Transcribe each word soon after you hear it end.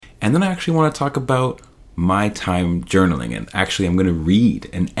And then I actually want to talk about my time journaling. And actually, I'm going to read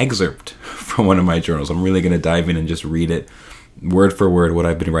an excerpt from one of my journals. I'm really going to dive in and just read it word for word, what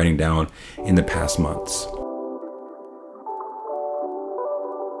I've been writing down in the past months.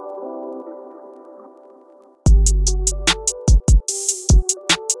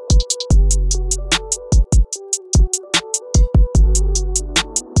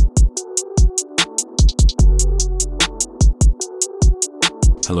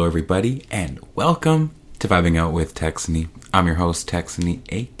 Hello everybody, and welcome to Vibing Out with Texany. I'm your host, Texany,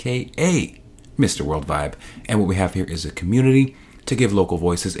 aka Mr. World Vibe, and what we have here is a community to give local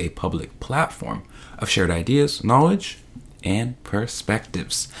voices a public platform of shared ideas, knowledge, and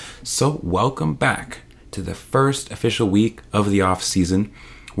perspectives. So welcome back to the first official week of the off season,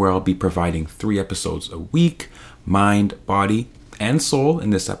 where I'll be providing 3 episodes a week, mind, body, and soul in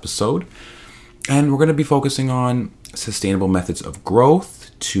this episode. And we're going to be focusing on sustainable methods of growth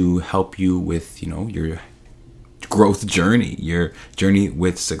to help you with, your growth journey, your journey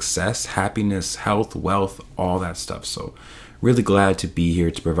with success, happiness, health, wealth, all that stuff. So really glad to be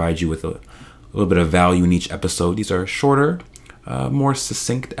here to provide you with a little bit of value in each episode. These are shorter, more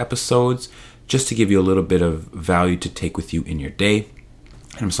succinct episodes, just to give you a little bit of value to take with you in your day.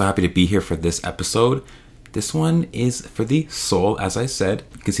 And I'm so happy to be here for this episode. This one is for the soul, as I said.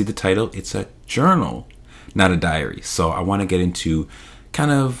 You can see the title. It's a journal, not a diary. So I want to get into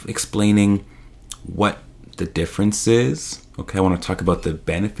kind of explaining what the difference is. Okay, I want to talk about the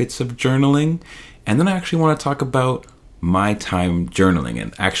benefits of journaling. And then I actually want to talk about my time journaling.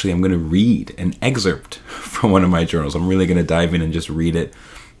 And actually, I'm going to read an excerpt from one of my journals. I'm really going to dive in and just read it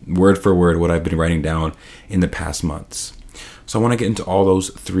word for word, what I've been writing down in the past months. So I want to get into all those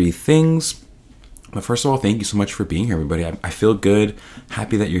 3 things. But first of all, thank you so much for being here, everybody. I feel good,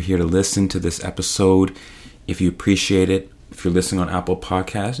 happy that you're here to listen to this episode. If you appreciate it, if you're listening on Apple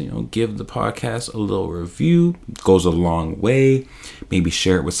Podcasts, give the podcast a little review. It goes a long way. Maybe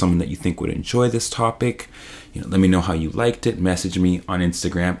share it with someone that you think would enjoy this topic. Let me know how you liked it. Message me on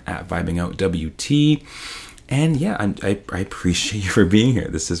Instagram at VibingOutWT. And yeah, I appreciate you for being here.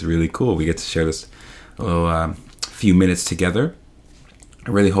 This is really cool. We get to share this little few minutes together. I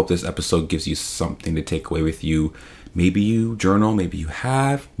really hope this episode gives you something to take away with you. Maybe you journal, maybe you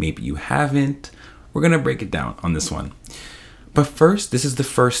have, maybe you haven't. We're going to break it down on this one. But first, this is the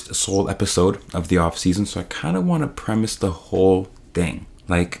first soul episode of the off season, so I kind of want to premise the whole thing.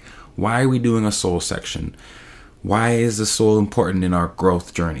 Like, why are we doing a soul section? Why is the soul important in our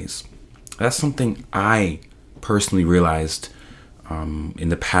growth journeys? That's something I personally realized in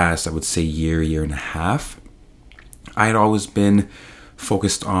the past, I would say year and a half. I had always been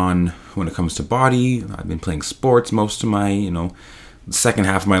focused on when it comes to body. I've been playing sports most of my, second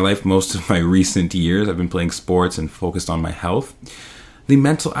half of my life, most of my recent years. I've been playing sports and focused on my health. The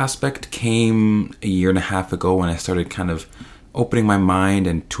mental aspect came a year and a half ago when I started kind of opening my mind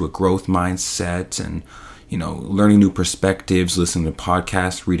and to a growth mindset and, learning new perspectives, listening to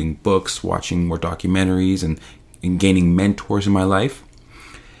podcasts, reading books, watching more documentaries and gaining mentors in my life.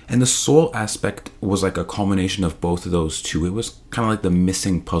 And the soul aspect was like a culmination of both of those two. It was kind of like the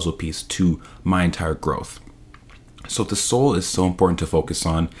missing puzzle piece to my entire growth. So the soul is so important to focus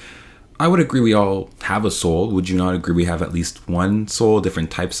on. I would agree we all have a soul. Would you not agree we have at least one soul, different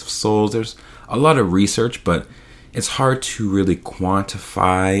types of souls? There's a lot of research, but it's hard to really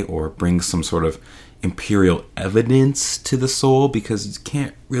quantify or bring some sort of empirical evidence to the soul because you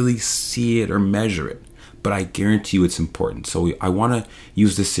can't really see it or measure it. But I guarantee you it's important. So I want to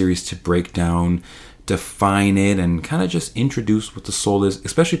use this series to break down, define it, and kind of just introduce what the soul is,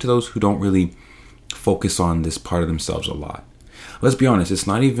 especially to those who don't really focus on this part of themselves a lot. Let's be honest, it's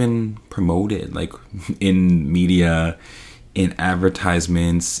not even promoted like in media, in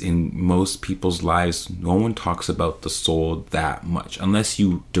advertisements, in most people's lives. No one talks about the soul that much unless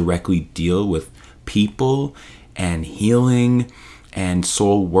you directly deal with people and healing and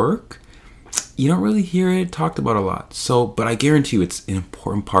soul work. You don't really hear it talked about a lot. But I guarantee you it's an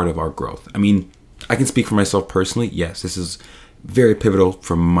important part of our growth. I mean, I can speak for myself personally. Yes, this is very pivotal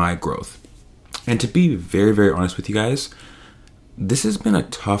for my growth. And to be very, very honest with you guys, this has been a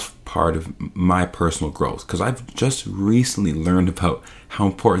tough part of my personal growth because I've just recently learned about how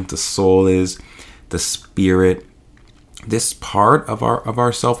important the soul is, the spirit, this part of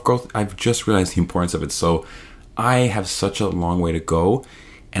our self-growth. I've just realized the importance of it. So I have such a long way to go.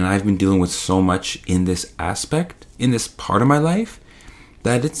 And I've been dealing with so much in this aspect, in this part of my life,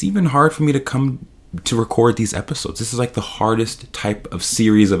 that it's even hard for me to come to record these episodes. This is like the hardest type of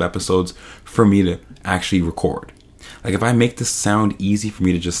series of episodes for me to actually record. Like if I make this sound easy for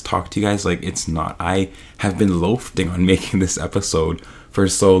me to just talk to you guys, like it's not. I have been loafing on making this episode for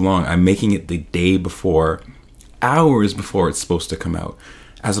so long. I'm making it the day before, hours before it's supposed to come out.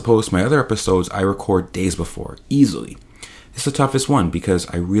 As opposed to my other episodes, I record days before, easily. It's the toughest one because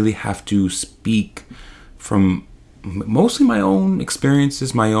I really have to speak from mostly my own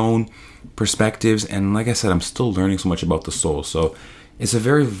experiences, my own perspectives. And like I said, I'm still learning so much about the soul. So it's a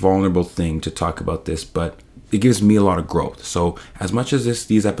very vulnerable thing to talk about this, but it gives me a lot of growth. So as much as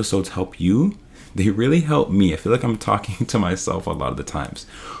these episodes help you, they really help me. I feel like I'm talking to myself a lot of the times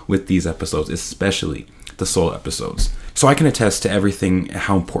with these episodes, especially the soul episodes. So I can attest to everything,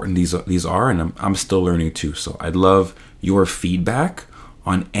 how important these are, and I'm still learning too. So I'd love your feedback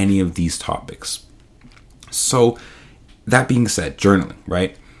on any of these topics. So that being said, journaling,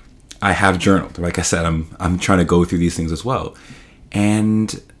 right? I have journaled. Like I said, I'm trying to go through these things as well,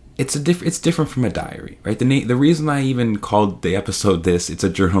 and it's different from a diary, right? The reason I even called the episode this, it's a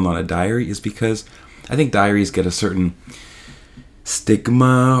journal, not a diary, is because I think diaries get a certain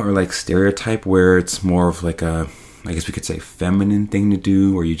stigma or like stereotype where it's more of like a, I guess we could say, feminine thing to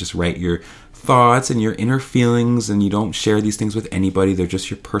do, where you just write your thoughts and your inner feelings and you don't share these things with anybody. They're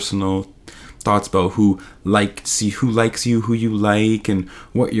just your personal thoughts about who likes you, who you like, and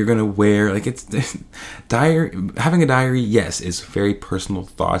what you're gonna wear. Like, it's having a diary, yes, is very personal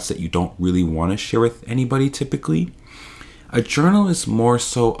thoughts that you don't really want to share with anybody typically. A journal is more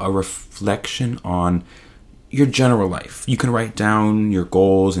so a reflection on your general life. You can write down your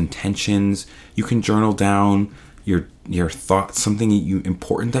goals, intentions. You can journal down your thoughts, something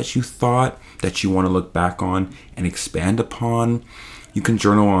important that you thought that you want to look back on and expand upon. You can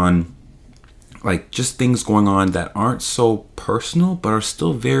journal on like just things going on that aren't so personal but are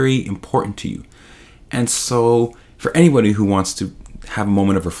still very important to you. And so for anybody who wants to have a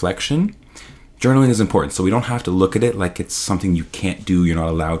moment of reflection, journaling is important. So we don't have to look at it like it's something you can't do, you're not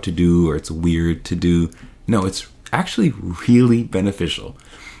allowed to do, or it's weird to do. No, it's actually really beneficial.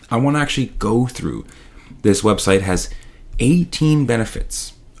 I want to actually go through. This website has 18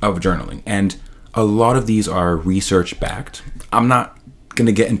 benefits of journaling, and a lot of these are research backed. I'm not going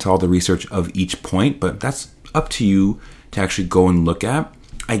to get into all the research of each point, but that's up to you to actually go and look at.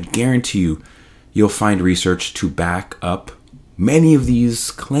 I guarantee you'll find research to back up many of these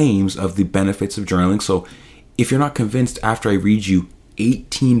claims of the benefits of journaling. So if you're not convinced after I read you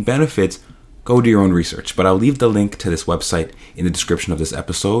 18 benefits, go do your own research. But I'll leave the link to this website in the description of this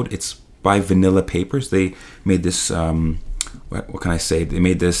episode. It's by Vanilla Papers. They made this, what can I say? They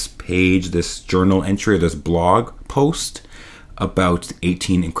made this page, this journal entry, or this blog post about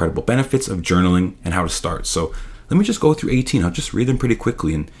 18 incredible benefits of journaling and how to start. So let me just go through 18. I'll just read them pretty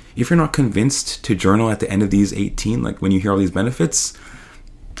quickly. And if you're not convinced to journal at the end of these 18, like when you hear all these benefits,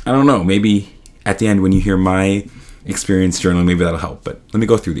 I don't know, maybe at the end when you hear my experience journaling, maybe that'll help. But let me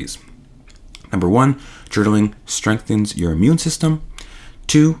go through these. Number 1, journaling strengthens your immune system.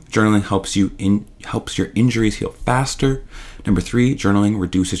 2, journaling helps your injuries heal faster. Number 3, journaling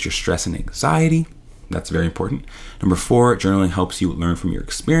reduces your stress and anxiety. That's very important. Number 4, journaling helps you learn from your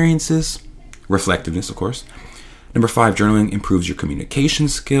experiences. Reflectiveness, of course. Number 5, journaling improves your communication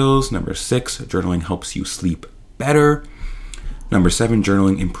skills. Number 6, journaling helps you sleep better. Number 7,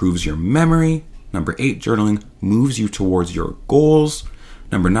 journaling improves your memory. Number 8, journaling moves you towards your goals.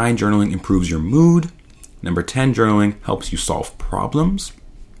 Number 9, journaling improves your mood. Number 10, journaling helps you solve problems.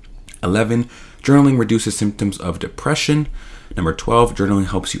 11, journaling reduces symptoms of depression. Number 12, journaling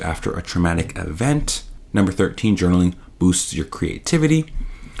helps you after a traumatic event. Number 13, journaling boosts your creativity.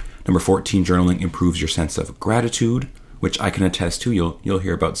 Number 14, journaling improves your sense of gratitude, which I can attest to, you'll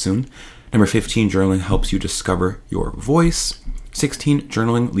hear about soon. Number 15, journaling helps you discover your voice. 16,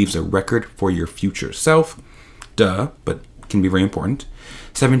 journaling leaves a record for your future self. Duh, but can be very important.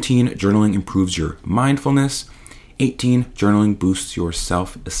 17, journaling improves your mindfulness. 18, journaling boosts your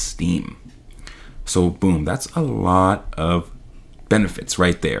self-esteem. So boom, that's a lot of benefits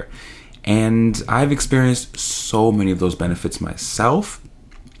right there. And I've experienced so many of those benefits myself.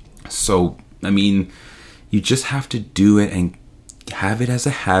 So, I mean, you just have to do it and have it as a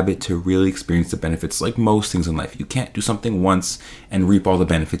habit to really experience the benefits. Like most things in life, you can't do something once and reap all the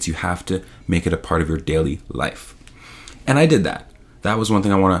benefits. You have to make it a part of your daily life. And I did that. That was one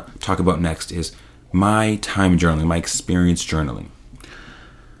thing I want to talk about next, is my time journaling, my experience journaling.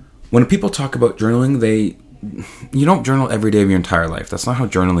 When people talk about journaling, you don't journal every day of your entire life. That's not how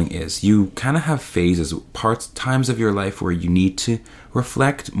journaling is. You kind of have phases, times of your life where you need to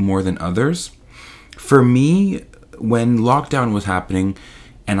reflect more than others. For me, when lockdown was happening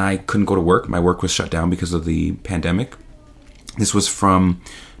and I couldn't go to work, my work was shut down because of the pandemic. This was from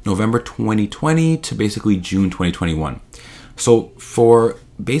November 2020 to basically June 2021. So for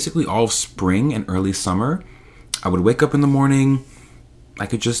basically all of spring and early summer, I would wake up in the morning, I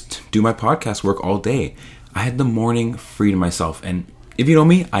could just do my podcast work all day. I had the morning free to myself. And if you know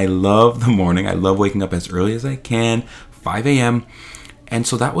me, I love the morning. I love waking up as early as I can, 5 a.m. And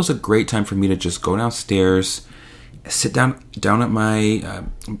so that was a great time for me to just go downstairs, sit down at my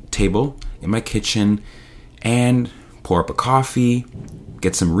table in my kitchen, and pour up a coffee,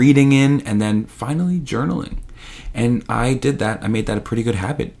 get some reading in, and then finally journaling. And I did that. I made that a pretty good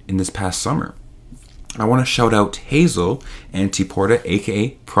habit in this past summer. I want to shout out Hazel Antiporta,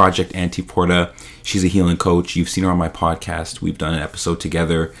 aka Project Antiporta. She's a healing coach. You've seen her on my podcast. We've done an episode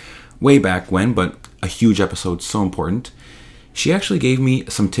together way back when, but a huge episode, so important. She actually gave me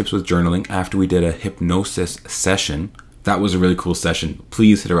some tips with journaling after we did a hypnosis session. That was a really cool session.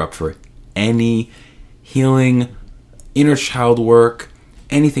 Please hit her up for any healing, inner child work,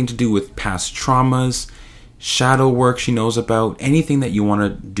 anything to do with past traumas, shadow work she knows about, anything that you want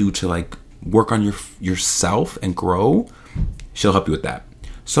to do to like work on yourself and grow. She'll help you with that.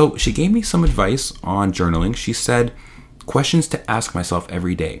 So she gave me some advice on journaling. She said questions to ask myself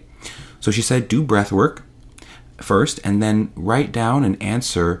every day. So she said do breath work first, and then write down and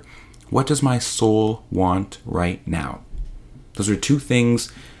answer, what does my soul want right now? Those are two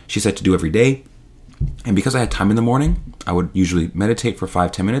things she said to do every day. And because I had time in the morning, I would usually meditate for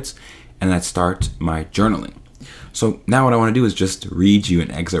 5-10 minutes, and I'd start my journaling. So now what I want to do is just read you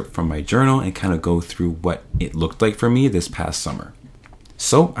an excerpt from my journal and kind of go through what it looked like for me this past summer.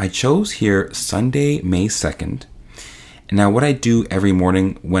 So I chose here Sunday, May 2nd. And now what I do every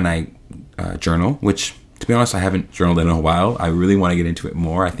morning when I journal, which to be honest, I haven't journaled in a while. I really want to get into it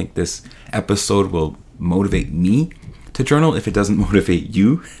more. I think this episode will motivate me to journal if it doesn't motivate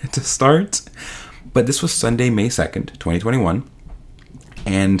you to start. But this was Sunday, May 2nd, 2021.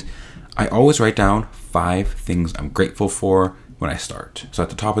 And I always write down 5 things I'm grateful for when I start. So at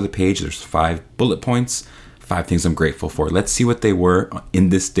the top of the page, there's 5 bullet points, 5 things I'm grateful for. Let's see what they were on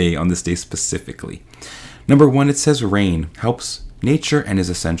this day specifically. Number 1, it says rain helps nature and is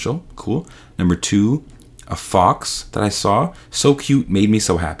essential. Cool. Number 2, a fox that I saw. So cute, made me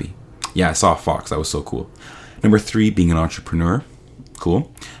so happy. Yeah, I saw a fox. That was so cool. Number 3, being an entrepreneur.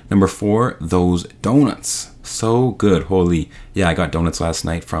 Cool. Number 4, those donuts. So good. Holy. Yeah, I got donuts last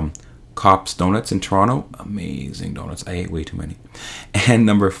night from Cops Donuts in Toronto. Amazing donuts. I ate way too many. And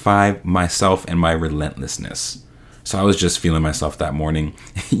number 5, myself and my relentlessness. So I was just feeling myself that morning.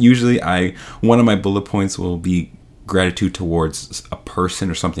 Usually one of my bullet points will be gratitude towards a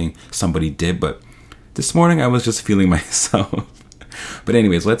person or something somebody did, but this morning I was just feeling myself. But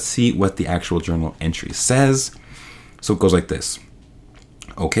anyways, let's see what the actual journal entry says. So it goes like this.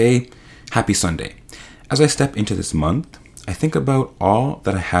 Okay, happy Sunday. As I step into this month, I think about all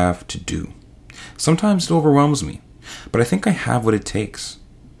that I have to do. Sometimes it overwhelms me, but I think I have what it takes.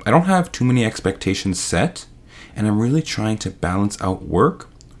 I don't have too many expectations set, and I'm really trying to balance out work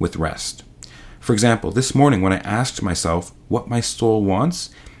with rest. For example, this morning when I asked myself what my soul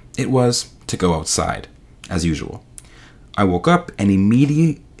wants, it was to go outside, as usual. I woke up and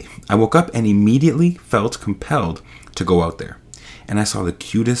immediately felt compelled to go out there, and I saw the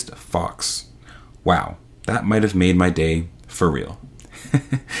cutest fox. Wow, that might have made my day for real.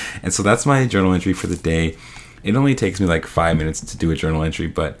 And so that's my journal entry for the day. It only takes me like 5 minutes to do a journal entry,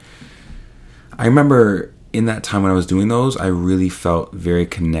 but I remember in that time when I was doing those, I really felt very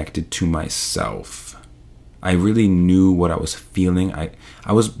connected to myself. I really knew what I was feeling. I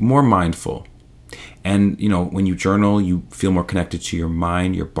was more mindful. And, when you journal, you feel more connected to your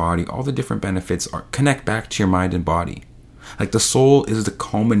mind, your body. All the different benefits connect back to your mind and body. Like the soul is the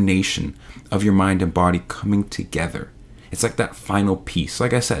culmination of your mind and body coming together. It's like that final piece.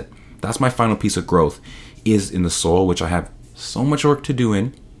 Like I said, that's my final piece of growth is in the soul, which I have so much work to do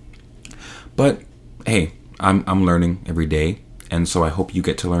in. But hey, I'm learning every day. And so I hope you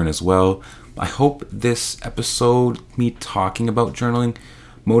get to learn as well. I hope this episode, me talking about journaling,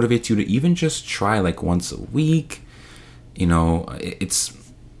 motivates you to even just try like once a week.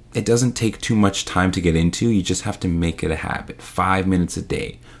 It doesn't take too much time to get into. You just have to make it a habit. 5 minutes a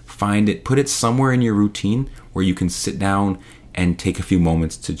day. Find it, put it somewhere in your routine where you can sit down and take a few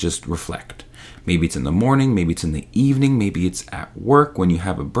moments to just reflect. Maybe it's in the morning, maybe it's in the evening, maybe it's at work when you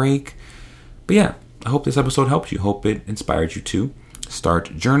have a break. But yeah, I hope this episode helps you. Hope it inspired you to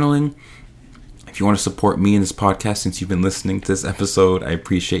start journaling. If you want to support me in this podcast, since you've been listening to this episode, I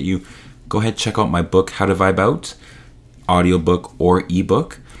appreciate you. Go ahead, check out my book, How to Vibe Out, audiobook or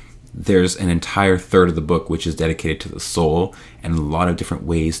ebook. There's an entire third of the book which is dedicated to the soul and a lot of different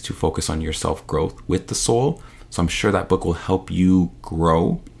ways to focus on your self-growth with the soul. So I'm sure that book will help you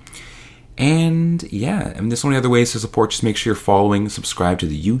grow. And yeah, there's so many other ways to support. Just make sure you're following, subscribe to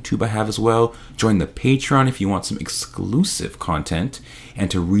the YouTube I have as well. Join the Patreon if you want some exclusive content and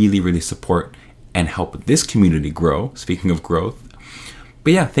to really, really support and help this community grow. Speaking of growth.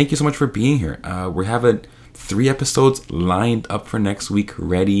 But yeah, thank you so much for being here. We're having 3 episodes lined up for next week,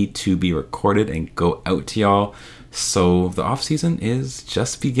 ready to be recorded and go out to y'all. So the off season is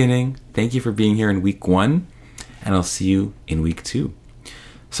just beginning. Thank you for being here in week 1, and I'll see you in week 2.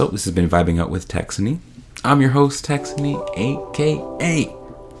 So this has been Vibing Out with Texany. I'm your host, Texany, aka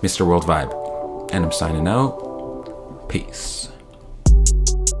Mr. World Vibe, and I'm signing out. Peace.